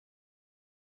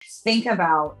think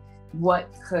about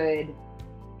what could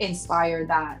inspire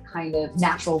that kind of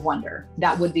natural wonder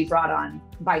that would be brought on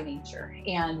by nature.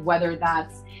 And whether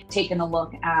that's taking a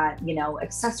look at,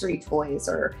 accessory toys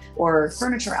or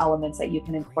furniture elements that you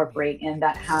can incorporate in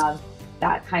that have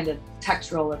that kind of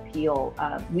textural appeal.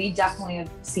 We definitely have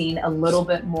seen a little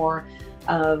bit more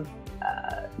of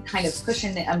kind of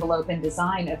pushing the envelope in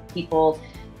design of people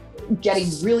getting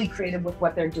really creative with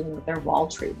what they're doing with their wall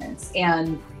treatments.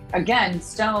 And again,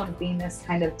 stone being this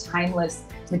kind of timeless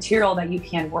material that you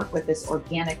can work with, this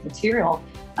organic material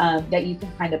that you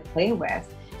can kind of play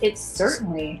with. It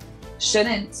certainly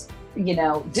shouldn't,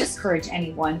 discourage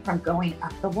anyone from going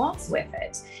up the walls with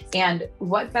it. And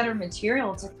what better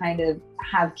material to kind of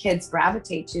have kids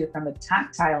gravitate to from a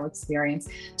tactile experience,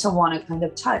 to want to kind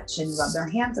of touch and rub their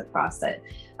hands across it,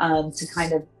 to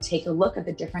kind of take a look at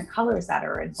the different colors that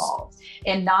are involved,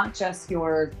 and not just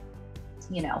your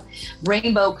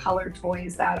rainbow colored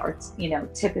toys that are,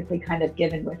 typically kind of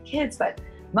given with kids, but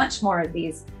much more of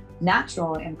these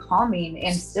natural and calming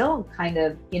and still kind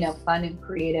of, fun and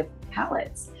creative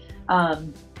palettes.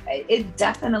 It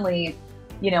definitely,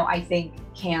 I think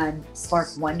can spark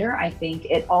wonder. I think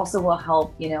it also will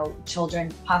help,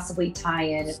 children possibly tie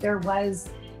in if there was,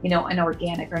 an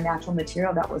organic or natural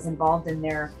material that was involved in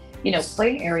their,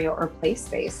 play area or play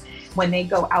space. When they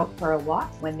go out for a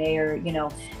walk, when they are,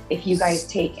 if you guys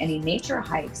take any nature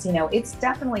hikes, it's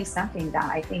definitely something that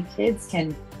I think kids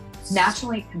can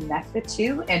naturally connect the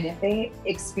two. And if they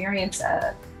experience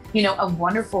a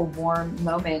wonderful warm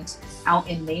moment out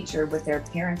in nature with their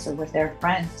parents or with their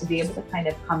friends, to be able to kind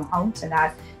of come home to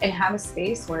that and have a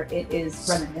space where it is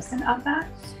reminiscent of that.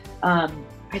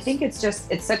 I think it's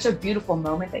such a beautiful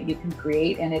moment that you can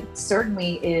create. And it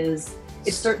certainly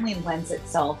lends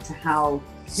itself to how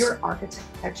your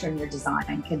architecture and your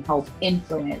design can help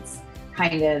influence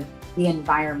kind of the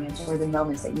environment or the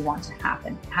moments that you want to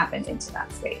happen into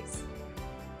that space.